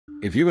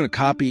If you're going to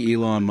copy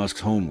Elon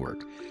Musk's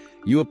homework,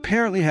 you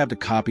apparently have to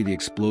copy the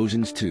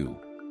explosions too.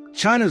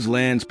 China's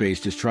land space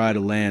just tried to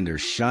land their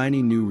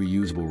shiny new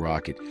reusable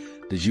rocket,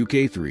 the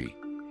Zhuque-3,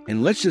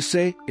 and let's just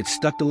say it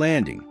stuck the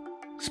landing.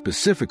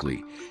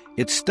 Specifically,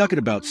 it stuck at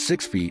about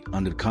 6 feet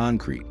under the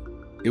concrete.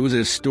 It was a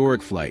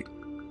historic flight,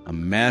 a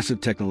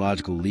massive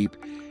technological leap,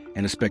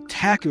 and a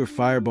spectacular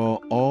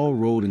fireball all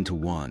rolled into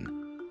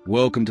one.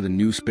 Welcome to the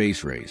new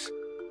space race,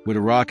 where the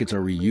rockets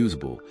are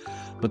reusable,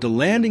 but the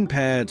landing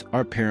pads are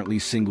apparently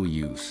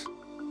single-use.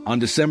 On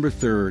December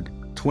 3rd,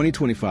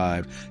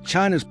 2025,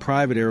 China's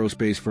private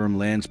aerospace firm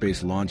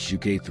Landspace launched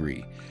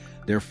Zhuque-3,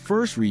 their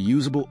first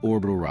reusable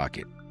orbital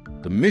rocket.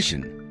 The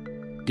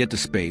mission: get to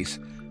space,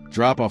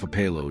 drop off a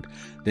payload,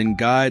 then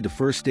guide the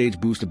first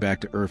stage booster back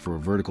to Earth for a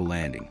vertical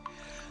landing.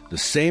 The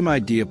same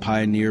idea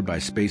pioneered by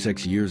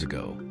SpaceX years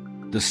ago.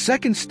 The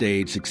second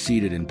stage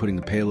succeeded in putting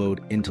the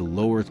payload into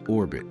low Earth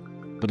orbit,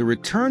 but the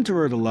return to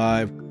Earth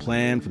alive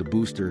plan for the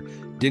booster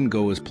didn't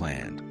go as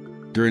planned.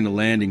 During the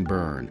landing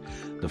burn,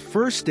 the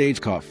first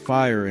stage caught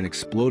fire and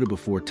exploded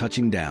before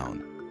touching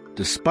down.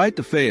 Despite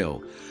the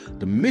fail,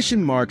 the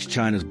mission marks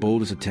China's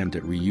boldest attempt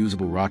at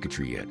reusable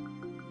rocketry yet,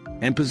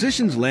 and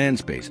positions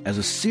Landspace as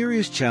a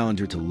serious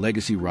challenger to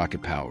legacy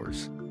rocket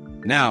powers.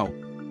 Now,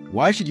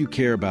 why should you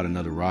care about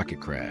another rocket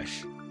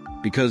crash?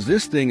 Because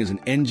this thing is an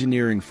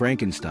engineering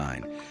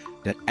Frankenstein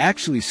that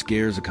actually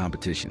scares the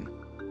competition.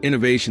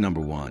 Innovation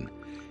number 1.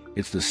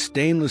 It's the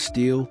stainless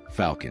steel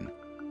Falcon.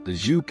 The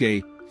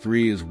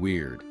Zhuque-3 is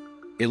weird.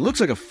 It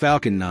looks like a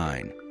Falcon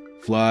 9,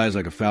 flies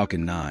like a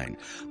Falcon 9,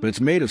 but it's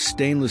made of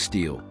stainless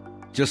steel,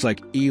 just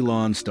like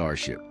Elon's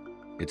Starship.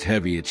 It's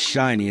heavy, it's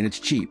shiny, and it's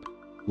cheap.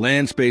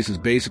 Landspace is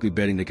basically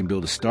betting they can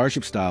build a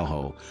Starship-style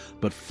hull,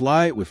 but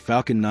fly it with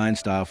Falcon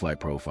 9-style flight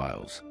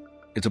profiles.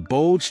 It's a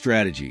bold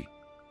strategy.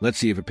 Let's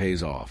see if it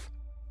pays off.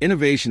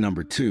 Innovation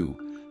number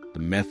 2, the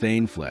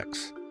methane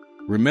flex.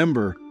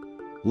 Remember,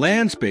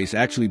 Landspace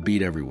actually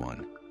beat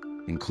everyone,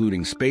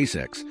 including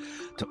SpaceX,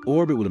 to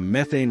orbit with a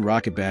methane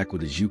rocket back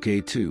with the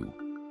Zhuque-2.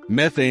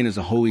 Methane is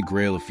the holy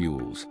grail of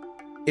fuels.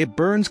 It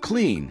burns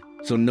clean,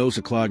 so no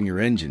clogging your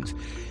engines,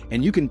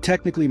 and you can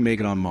technically make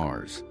it on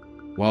Mars.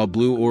 While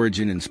Blue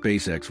Origin and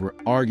SpaceX were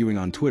arguing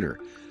on Twitter,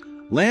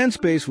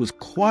 Landspace was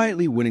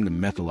quietly winning the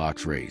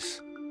Methalox race.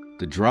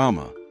 The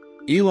drama: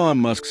 Elon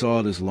Musk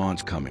saw this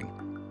launch coming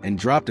and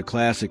dropped a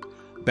classic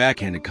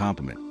backhanded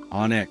compliment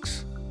on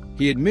X.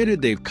 He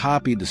admitted they've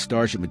copied the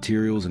Starship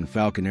materials and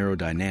Falcon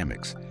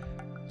aerodynamics,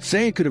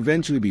 saying it could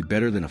eventually be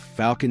better than a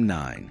Falcon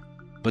 9.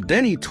 But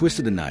then he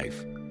twisted the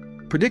knife,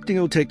 predicting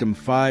it'll take them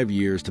 5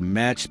 years to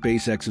match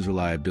SpaceX's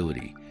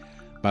reliability,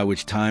 by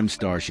which time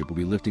Starship will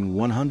be lifting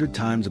 100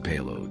 times the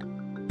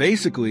payload.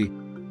 Basically,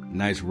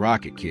 nice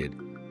rocket, kid.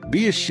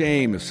 Be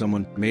ashamed if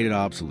someone made it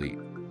obsolete.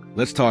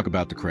 Let's talk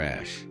about the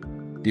crash.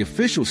 The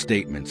official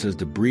statement says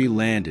debris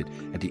landed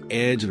at the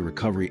edge of the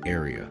recovery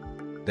area.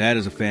 That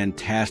is a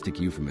fantastic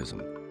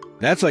euphemism.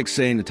 That's like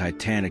saying the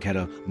Titanic had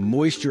a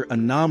moisture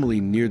anomaly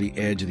near the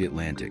edge of the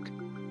Atlantic.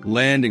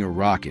 Landing a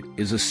rocket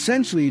is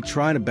essentially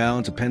trying to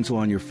balance a pencil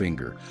on your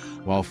finger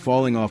while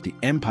falling off the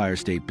Empire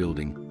State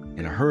Building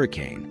in a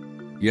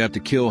hurricane. You have to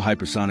kill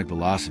hypersonic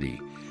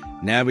velocity,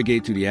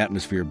 navigate through the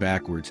atmosphere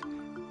backwards,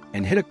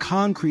 and hit a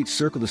concrete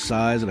circle the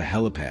size of a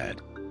helipad.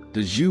 The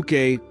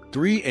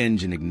Zhuque-3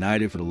 engine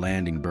ignited for the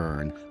landing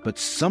burn, but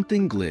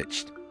something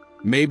glitched.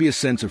 Maybe a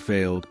sensor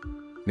failed,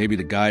 maybe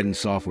the guidance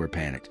software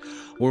panicked,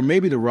 or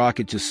maybe the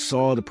rocket just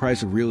saw the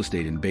price of real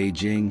estate in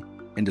Beijing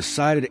and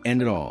decided to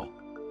end it all.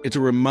 It's a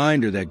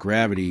reminder that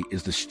gravity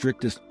is the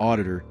strictest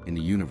auditor in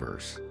the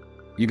universe.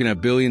 You can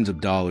have billions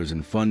of dollars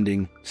in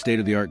funding,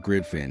 state-of-the-art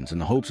grid fins,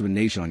 and the hopes of a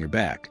nation on your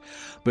back,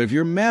 but if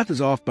your math is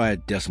off by a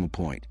decimal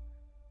point,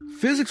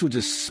 physics will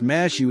just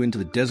smash you into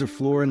the desert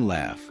floor and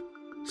laugh.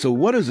 So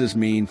what does this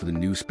mean for the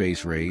new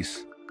space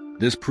race?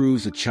 This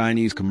proves the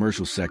Chinese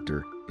commercial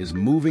sector is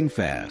moving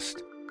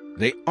fast.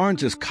 They aren't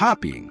just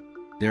copying,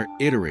 they're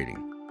iterating.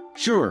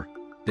 Sure,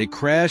 they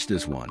crashed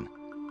this one,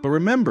 but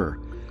remember,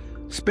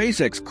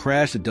 SpaceX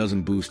crashed a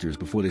dozen boosters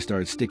before they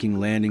started sticking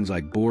landings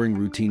like boring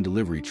routine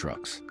delivery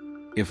trucks.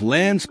 If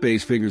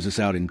Landspace figures this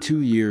out in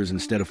 2 years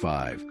instead of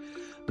 5,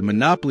 the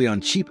monopoly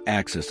on cheap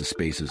access to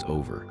space is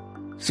over.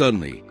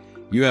 Suddenly,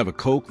 you have a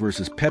Coke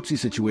versus Pepsi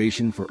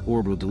situation for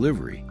orbital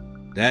delivery.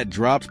 That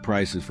drops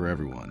prices for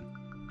everyone.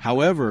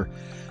 However,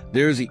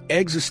 there's the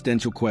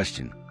existential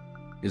question.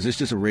 Is this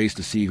just a race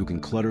to see who can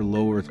clutter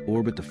low Earth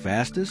orbit the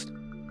fastest?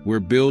 We're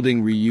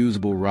building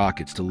reusable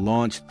rockets to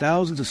launch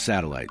thousands of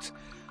satellites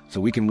so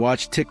we can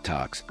watch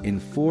TikToks in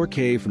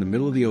 4K from the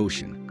middle of the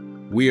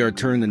ocean. We are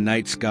turning the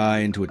night sky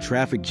into a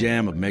traffic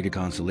jam of mega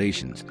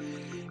constellations.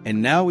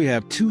 And now we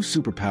have 2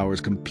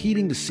 superpowers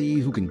competing to see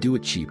who can do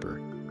it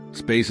cheaper.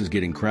 Space is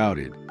getting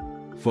crowded,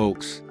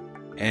 folks,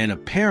 and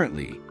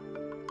apparently,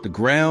 the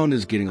ground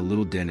is getting a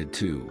little dented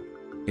too.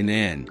 In the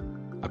end,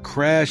 a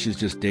crash is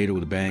just data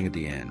with a bang at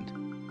the end.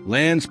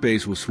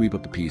 Landspace will sweep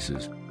up the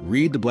pieces,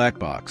 read the black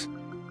box,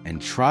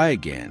 and try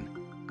again,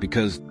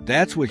 because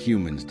that's what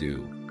humans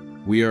do.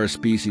 We are a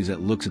species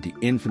that looks at the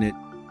infinite,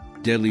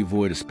 deadly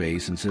void of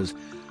space and says,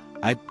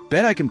 I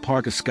bet I can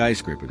park a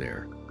skyscraper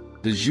there.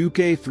 The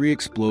Zhuque-3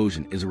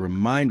 explosion is a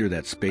reminder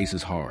that space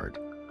is hard.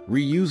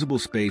 Reusable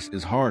space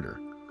is harder.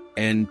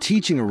 And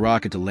teaching a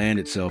rocket to land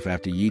itself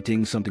after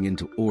yeeting something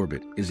into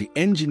orbit is the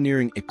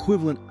engineering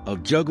equivalent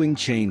of juggling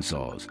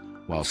chainsaws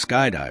while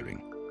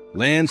skydiving.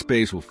 Land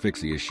space will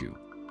fix the issue.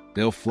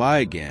 They'll fly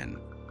again.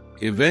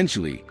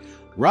 Eventually,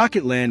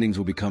 rocket landings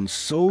will become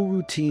so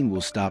routine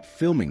we'll stop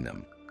filming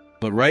them.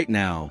 But right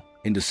now,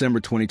 in December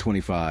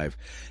 2025,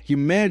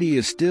 humanity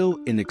is still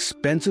in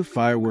expensive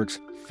fireworks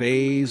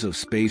phase of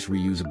space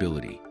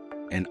reusability.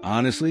 And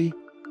honestly,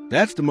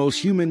 that's the most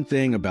human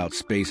thing about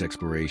space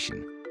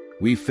exploration.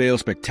 We fail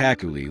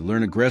spectacularly,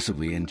 learn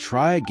aggressively, and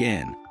try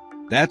again.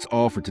 That's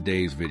all for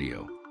today's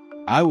video.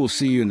 I will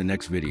see you in the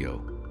next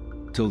video.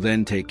 Till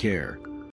then, take care.